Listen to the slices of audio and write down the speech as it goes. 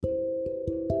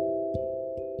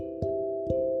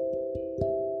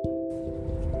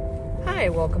Hi,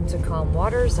 welcome to Calm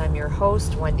Waters. I'm your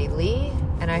host, Wendy Lee,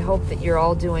 and I hope that you're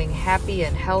all doing happy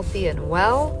and healthy and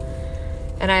well.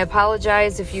 And I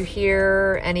apologize if you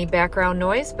hear any background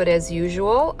noise, but as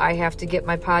usual, I have to get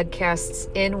my podcasts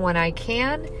in when I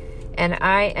can, and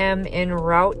I am en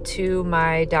route to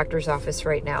my doctor's office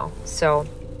right now. So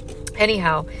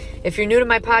anyhow, if you're new to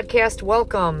my podcast,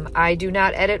 welcome. I do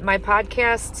not edit my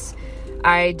podcasts.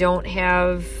 I don't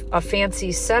have a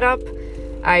fancy setup.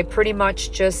 I pretty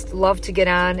much just love to get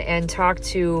on and talk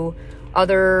to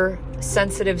other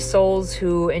sensitive souls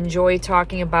who enjoy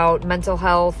talking about mental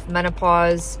health,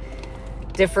 menopause,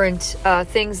 different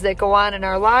things that go on in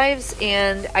our lives.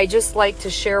 And I just like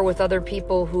to share with other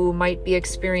people who might be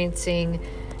experiencing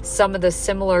some of the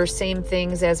same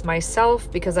things as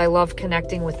myself, because I love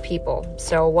connecting with people.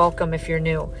 So welcome if you're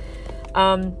new.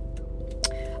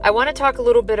 I want to talk a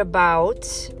little bit about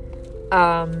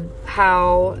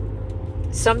how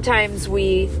sometimes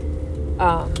we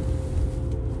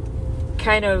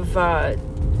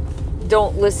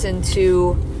don't listen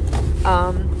to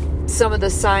some of the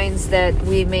signs that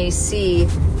we may see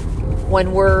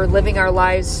when we're living our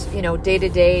lives, day to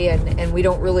day, and we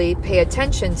don't really pay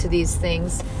attention to these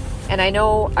things. And I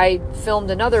know I filmed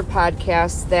another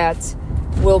podcast that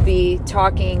will be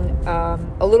talking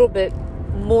a little bit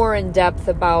more in depth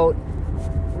about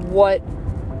what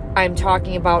I'm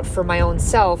talking about for my own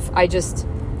self. I just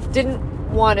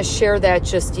didn't want to share that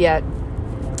just yet.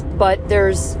 But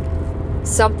there's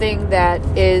something that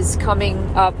is coming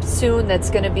up soon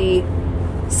that's going to be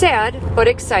sad but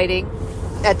exciting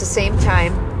at the same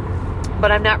time.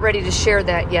 But I'm not ready to share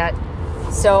that yet.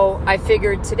 So I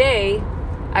figured today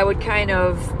I would kind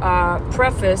of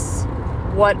preface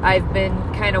what I've been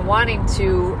kind of wanting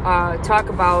to talk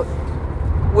about,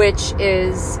 which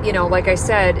is, like I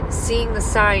said, seeing the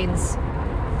signs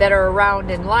that are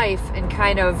around in life and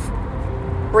kind of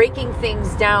breaking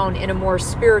things down in a more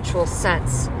spiritual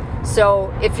sense.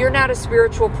 So if you're not a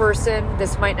spiritual person,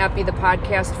 this might not be the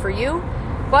podcast for you,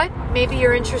 but maybe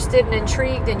you're interested and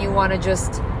intrigued and you want to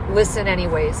just listen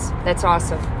anyways. That's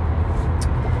awesome.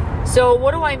 So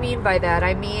what do I mean by that?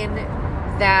 I mean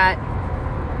that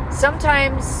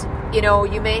sometimes,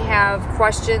 you may have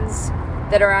questions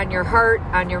that are on your heart,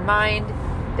 on your mind,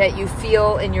 that you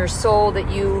feel in your soul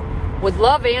that you would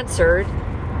love answered.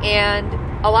 And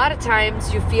a lot of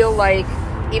times you feel like,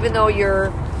 even though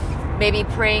you're maybe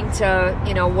praying to,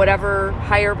 whatever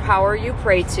higher power you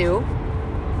pray to,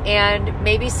 and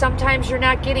maybe sometimes you're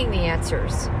not getting the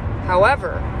answers.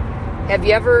 However, have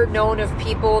you ever known of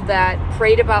people that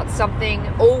prayed about something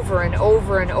over and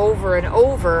over and over and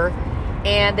over,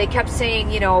 and they kept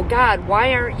saying, God,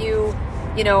 why aren't you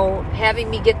having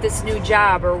me get this new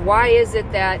job? Or why is it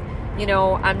that,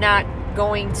 I'm not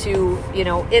going to,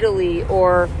 Italy?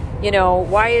 Or,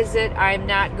 why is it I'm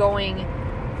not going,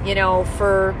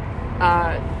 for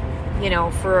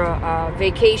a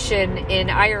vacation in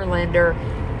Ireland?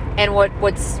 And what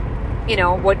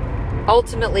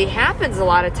ultimately happens a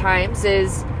lot of times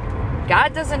is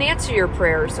God doesn't answer your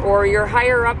prayers, or your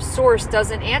higher up source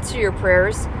doesn't answer your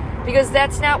prayers, because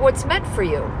that's not what's meant for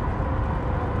you.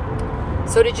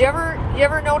 So did you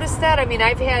ever notice that? I mean,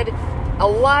 I've had a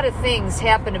lot of things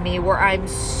happen to me where I'm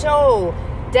so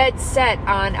dead set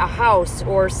on a house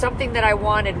or something that I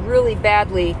wanted really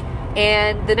badly,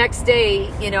 and the next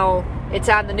day, it's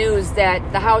on the news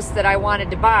that the house that I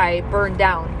wanted to buy burned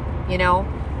down,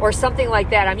 or something like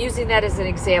that. I'm using that as an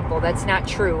example. That's not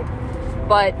true.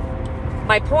 But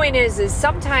my point is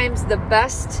sometimes the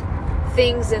best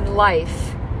things in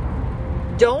life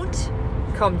don't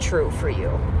come true for you.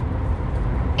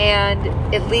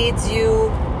 And it leads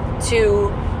you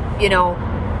to,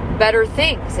 better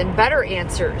things and better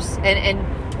answers. And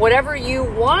whatever you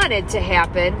wanted to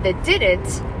happen that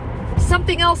didn't,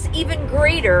 something else even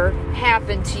greater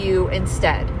happened to you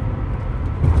instead.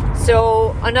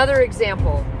 So another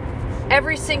example.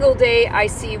 Every single day I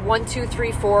see 1, 2,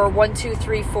 3, 4, 1, 2,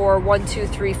 3, 4, 1, 2,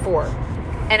 3, 4.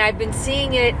 And I've been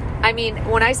seeing it. I mean,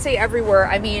 when I say everywhere,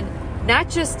 I mean, not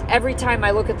just every time I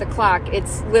look at the clock,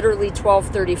 it's literally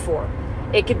 12:34.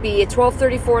 It could be at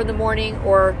 12:34 in the morning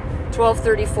or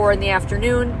 12:34 in the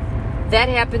afternoon. That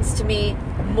happens to me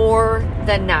more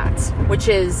than not, which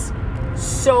is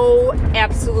so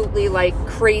absolutely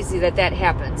crazy that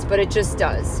happens, but it just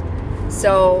does.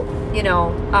 So,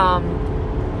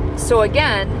 so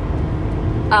again,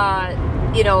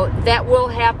 that will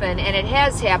happen, and it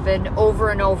has happened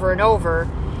over and over and over.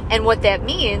 And what that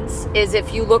means is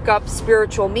if you look up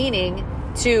spiritual meaning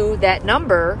to that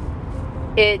number,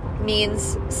 it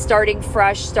means starting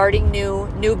fresh, starting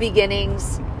new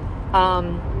beginnings,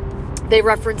 They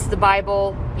reference the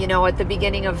Bible, at the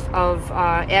beginning of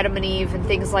Adam and Eve and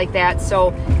things like that.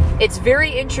 So it's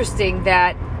very interesting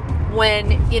that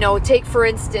when, take for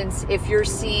instance, if you're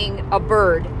seeing a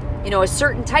bird, a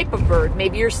certain type of bird,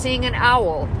 maybe you're seeing an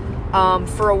owl.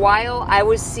 For a while, I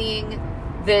was seeing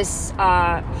this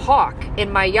hawk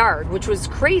in my yard, which was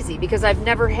crazy because I've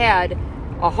never had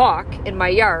a hawk in my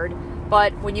yard.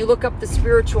 But when you look up the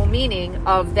spiritual meaning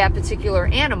of that particular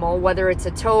animal, whether it's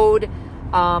a toad,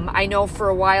 I know for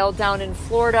a while down in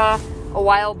Florida, a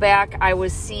while back, I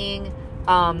was seeing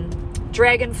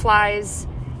dragonflies,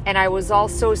 and I was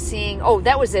also seeing,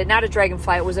 that was it, not a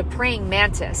dragonfly, it was a praying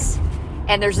mantis.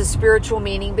 And there's a spiritual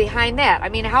meaning behind that. I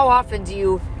mean, how often do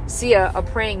you see a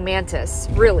praying mantis,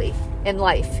 really, in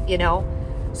life,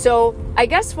 So I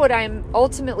guess what I'm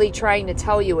ultimately trying to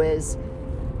tell you is,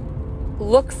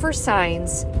 look for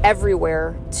signs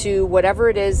everywhere to whatever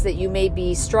it is that you may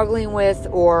be struggling with,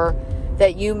 or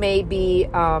that you may be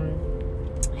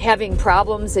having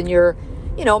problems, and you're,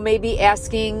 maybe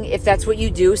asking if that's what you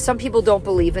do. Some people don't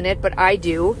believe in it, but I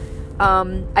do.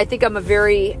 I think I'm a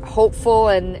very hopeful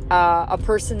and a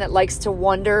person that likes to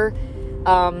wonder,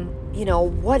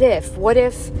 what if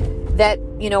that,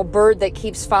 bird that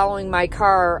keeps following my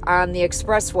car on the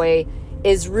expressway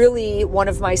is really one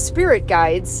of my spirit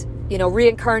guides,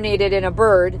 reincarnated in a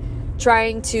bird,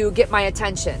 trying to get my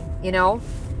attention,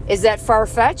 Is that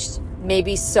far-fetched?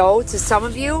 Maybe so to some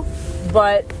of you,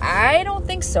 but I don't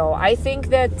think so. I think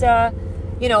that,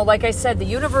 like I said, the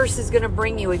universe is going to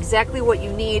bring you exactly what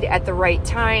you need at the right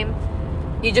time.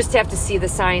 You just have to see the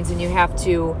signs, and you have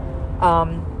to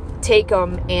take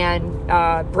them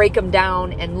and break them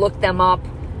down and look them up.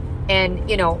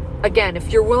 And, again,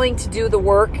 if you're willing to do the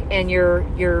work and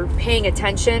you're paying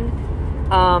attention,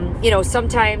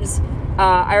 sometimes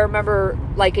I remember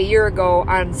like a year ago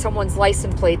on someone's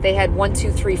license plate, they had 1,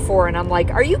 2, 3, 4. And I'm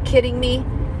like, are you kidding me?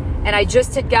 And I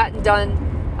just had gotten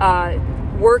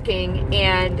done working,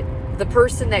 and the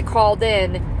person that called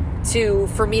in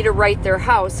for me to write their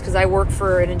house, because I work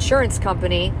for an insurance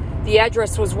company, the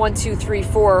address was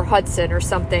 1234 Hudson or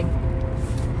something.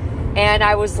 And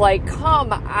I was like,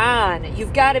 come on,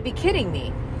 you've got to be kidding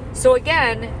me. So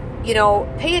again,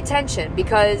 pay attention,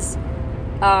 because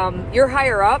your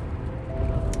higher up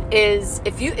is,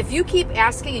 if you keep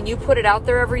asking and you put it out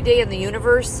there every day in the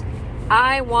universe,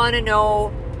 I want to know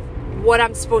what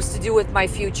I'm supposed to do with my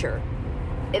future.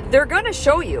 They're going to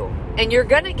show you, and you're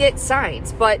going to get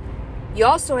signs, but you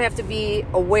also have to be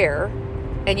aware,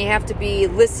 and you have to be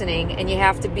listening, and you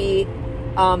have to be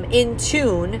in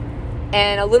tune,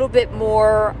 and a little bit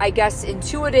more, I guess,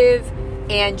 intuitive,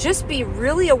 and just be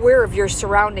really aware of your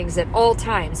surroundings at all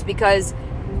times, because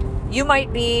you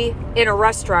might be in a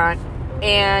restaurant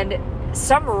and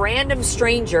some random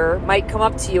stranger might come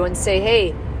up to you and say,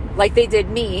 hey, like they did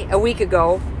me a week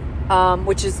ago,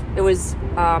 it was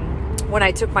when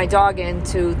I took my dog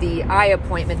into the eye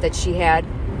appointment that she had.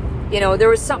 There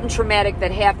was something traumatic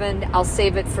that happened. I'll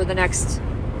save it for the next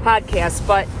podcast.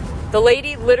 But the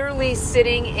lady literally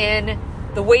sitting in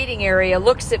the waiting area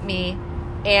looks at me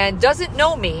and doesn't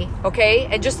know me, okay?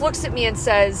 And just looks at me and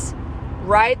says,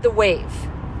 ride the wave.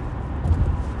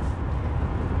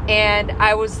 And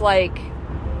I was like,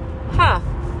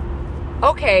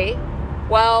 okay,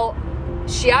 well,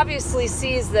 she obviously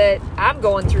sees that I'm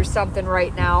going through something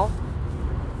right now,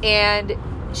 and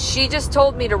she just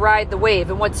told me to ride the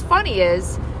wave. And what's funny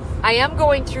is, I am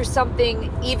going through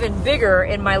something even bigger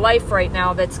in my life right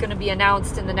now that's going to be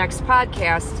announced in the next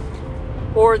podcast,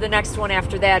 or the next one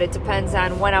after that. It depends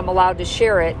on when I'm allowed to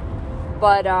share it.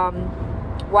 But,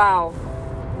 wow,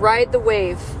 ride the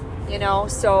wave.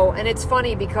 So, and it's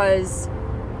funny because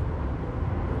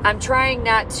I'm trying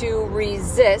not to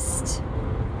resist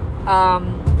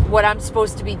what I'm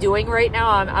supposed to be doing right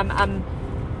now.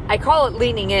 I call it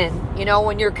leaning in,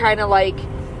 when you're kind of like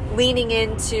leaning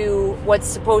into what's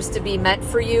supposed to be meant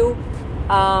for you,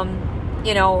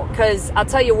 because I'll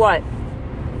tell you what,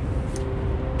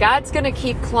 God's going to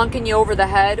keep clunking you over the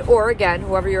head, or again,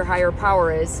 whoever your higher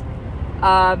power is,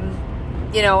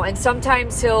 and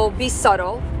sometimes he'll be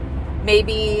subtle.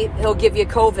 Maybe he'll give you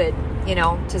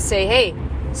COVID, to say, hey,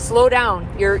 slow down.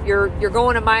 You're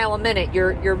going a mile a minute.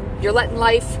 You're letting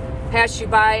life pass you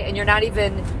by, and you're not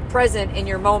even present in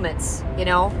your moments,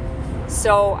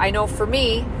 So I know for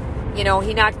me,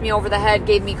 he knocked me over the head,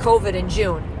 gave me COVID in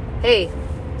June. Hey,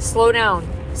 slow down.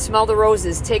 Smell the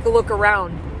roses. Take a look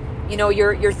around.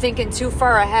 You're thinking too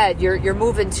far ahead. You're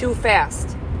moving too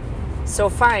fast. So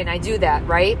fine, I do that,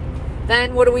 right?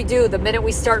 Then what do? The minute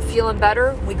we start feeling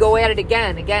better, we go at it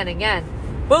again.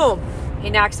 Boom. He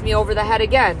knocks me over the head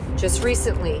again, just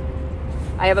recently.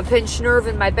 I have a pinched nerve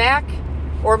in my back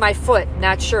or my foot.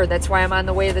 Not sure. That's why I'm on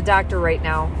the way to the doctor right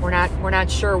now. We're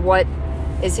not sure what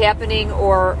is happening,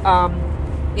 or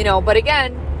but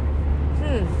again,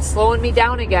 slowing me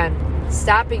down again,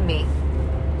 stopping me.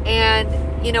 And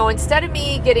instead of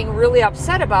me getting really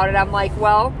upset about it, I'm like,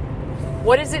 well,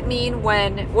 what does it mean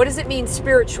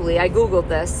spiritually? I Googled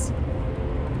this,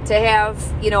 to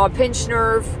have, a pinched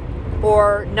nerve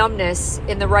or numbness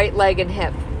in the right leg and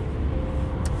hip.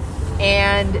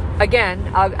 And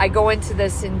again, I go into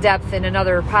this in depth in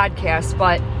another podcast,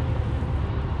 but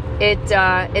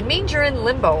it means you're in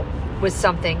limbo with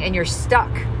something and you're stuck.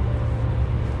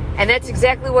 And that's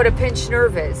exactly what a pinched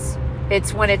nerve is.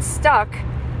 It's when it's stuck,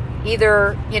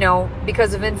 either,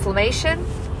 because of inflammation,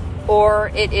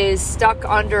 or it is stuck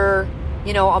under,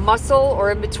 a muscle,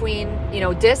 or in between,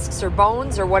 discs or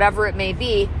bones or whatever it may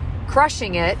be,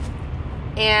 crushing it.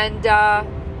 And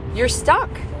you're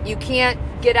stuck. You can't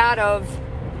get out of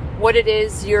what it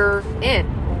is you're in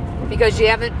because you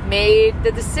haven't made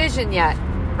the decision yet,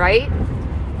 right?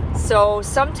 So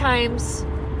sometimes,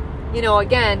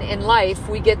 again, in life,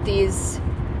 we get these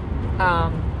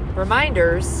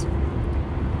reminders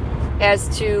as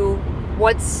to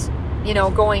what's,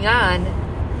 going on.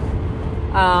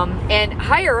 And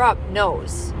higher up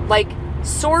knows, like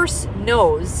source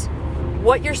knows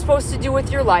what you're supposed to do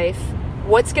with your life,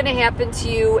 what's going to happen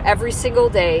to you every single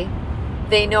day.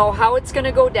 They know how it's going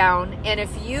to go down. And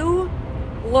if you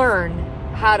learn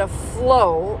how to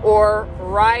flow or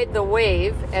ride the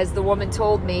wave, as the woman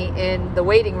told me in the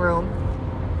waiting room,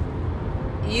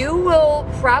 you will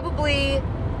probably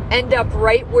end up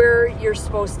right where you're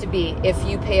supposed to be if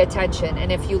you pay attention and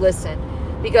if you listen.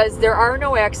 Because there are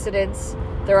no accidents,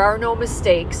 there are no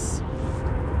mistakes.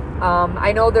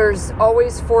 I know there's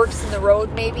always forks in the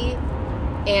road maybe,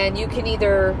 and you can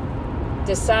either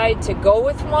decide to go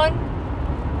with one,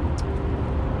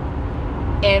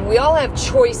 and we all have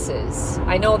choices,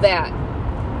 I know that.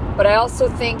 But I also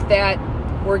think that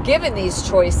we're given these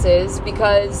choices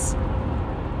because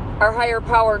our higher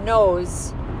power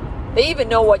knows, they even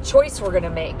know what choice we're going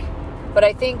to make. But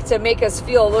I think to make us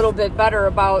feel a little bit better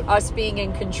about us being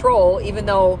in control, even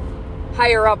though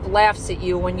higher up laughs at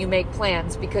you when you make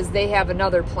plans because they have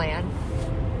another plan,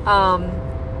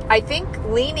 I think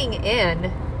leaning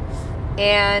in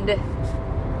and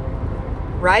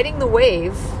riding the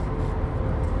wave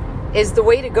is the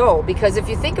way to go. Because if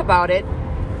you think about it,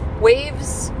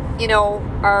 waves,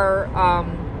 are,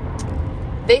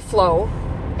 they flow,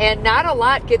 and not a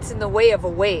lot gets in the way of a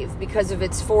wave because of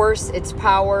its force, its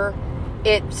power.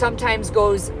 It sometimes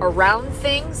goes around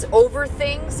things, over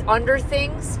things, under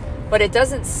things, but it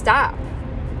doesn't stop.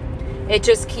 It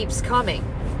just keeps coming.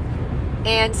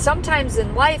 And sometimes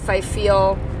in life, I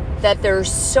feel that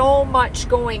there's so much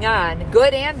going on,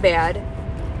 good and bad,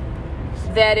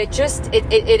 that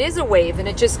it is a wave and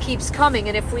it just keeps coming.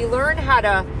 And if we learn how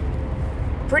to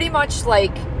pretty much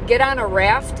like get on a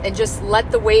raft and just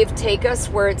let the wave take us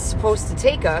where it's supposed to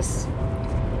take us,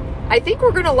 I think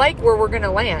we're going to like where we're going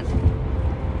to land.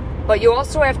 But you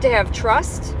also have to have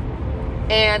trust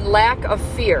and lack of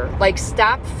fear. Like,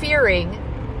 stop fearing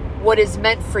what is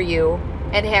meant for you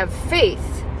and have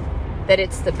faith that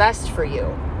it's the best for you.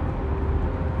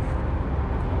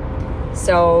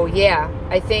 So, yeah,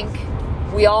 I think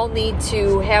we all need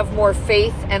to have more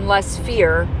faith and less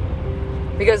fear,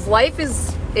 because life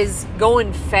is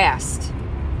going fast,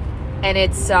 and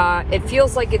it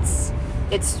feels like it's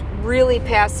really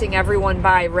passing everyone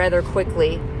by rather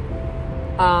quickly.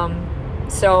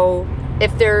 So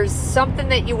if there's something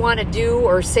that you want to do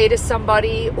or say to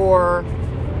somebody, or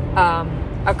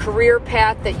a career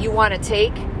path that you want to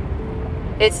take,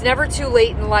 it's never too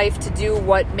late in life to do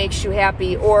what makes you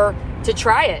happy, or to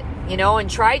try it, and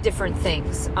try different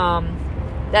things.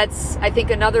 That's, I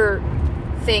think, another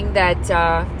thing that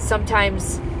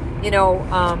sometimes,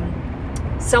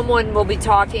 someone will be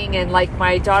talking, and like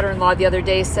my daughter-in-law the other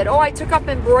day said, I took up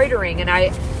embroidering and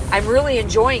I'm really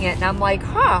enjoying it. And I'm like,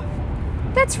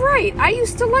 that's right. I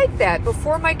used to like that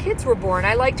before my kids were born.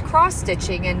 I liked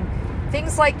cross-stitching and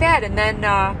things like that. And then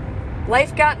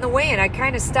life got in the way, and I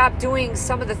kind of stopped doing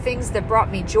some of the things that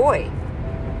brought me joy.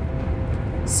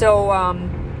 So,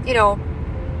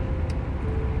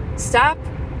 stop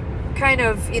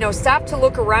to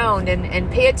look around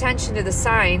and pay attention to the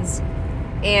signs,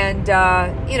 and,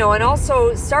 and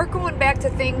also start going back to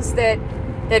things that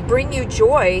bring you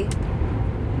joy,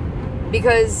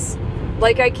 because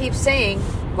like I keep saying,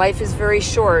 life is very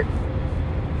short,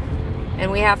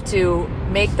 and we have to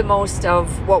make the most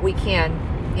of what we can,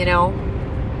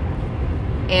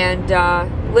 and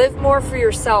live more for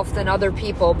yourself than other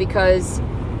people, because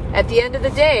at the end of the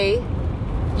day,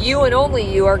 you and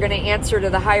only you are going to answer to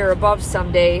the higher above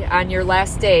someday on your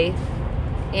last day.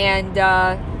 And,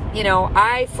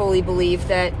 I fully believe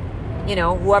that,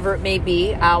 whoever it may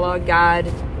be, Allah, God,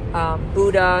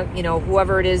 Buddha,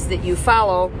 whoever it is that you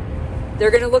follow,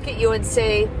 they're going to look at you and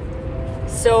say,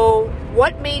 so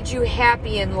what made you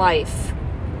happy in life?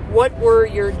 What were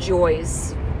your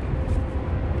joys?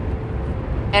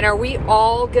 And are we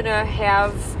all going to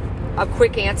have a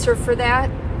quick answer for that?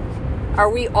 Are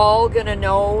we all going to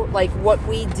know what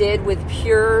we did with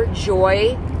pure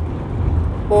joy?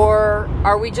 Or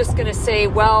are we just going to say,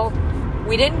 well,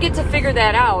 we didn't get to figure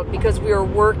that out because we were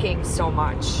working so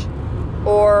much,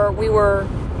 or we were,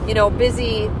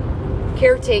 busy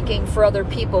caretaking for other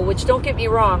people, which, don't get me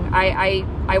wrong,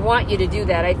 I want you to do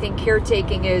that. I think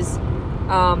caretaking is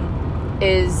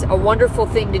a wonderful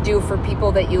thing to do for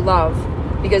people that you love,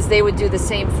 because they would do the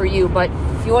same for you. But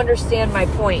you understand my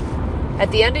point.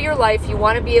 At the end of your life, you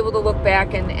want to be able to look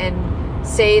back and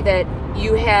say that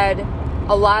you had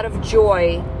a lot of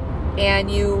joy,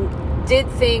 and you did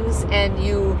things, and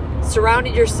you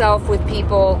surrounded yourself with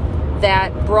people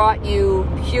that brought you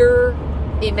pure,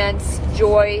 immense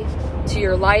joy to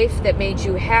your life, that made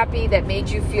you happy, that made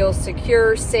you feel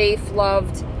secure, safe,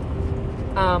 loved,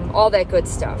 all that good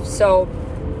stuff. So,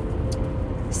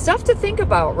 stuff to think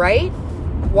about, right?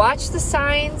 Watch the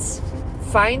signs,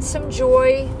 find some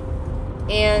joy,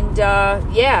 and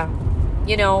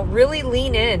really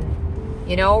lean in.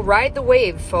 Ride the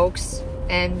wave, folks,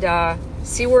 and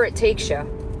see where it takes you.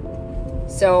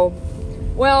 So,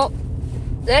 well,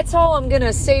 that's all I'm going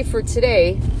to say for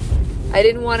today. I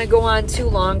didn't want to go on too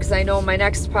long because I know my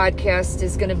next podcast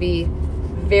is going to be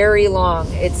very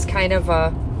long. It's kind of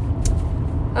I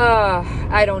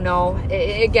don't know.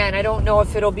 Again, I don't know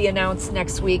if it'll be announced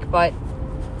next week, but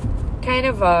kind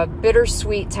of a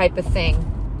bittersweet type of thing.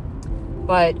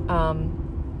 But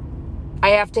I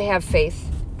have to have faith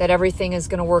that everything is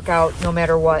going to work out no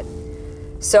matter what.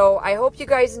 So I hope you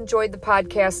guys enjoyed the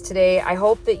podcast today. I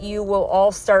hope that you will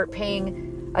all start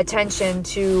paying attention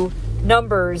to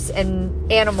numbers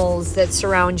and animals that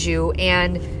surround you,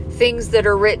 and things that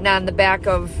are written on the back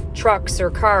of trucks or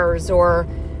cars, or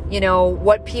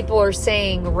what people are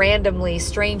saying randomly,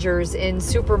 strangers in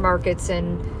supermarkets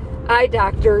and eye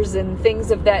doctors and things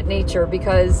of that nature,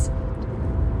 because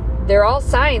they're all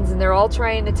signs and they're all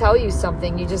trying to tell you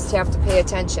something. You just have to pay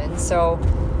attention. So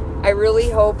I really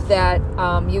hope that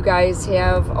you guys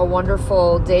have a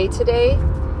wonderful day today.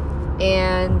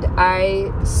 And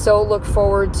I so look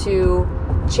forward to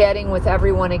chatting with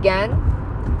everyone again.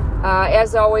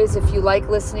 As always, if you like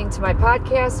listening to my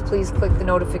podcast, please click the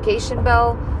notification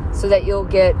bell so that you'll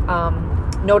get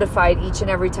notified each and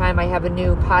every time I have a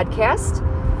new podcast.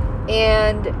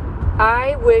 And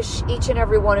I wish each and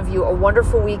every one of you a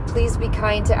wonderful week. Please be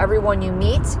kind to everyone you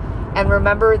meet. And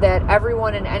remember that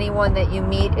everyone and anyone that you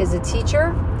meet is a teacher.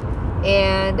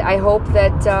 And I hope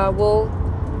that we'll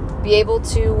be able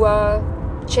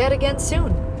to chat again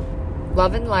soon.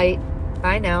 Love and light.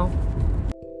 Bye now.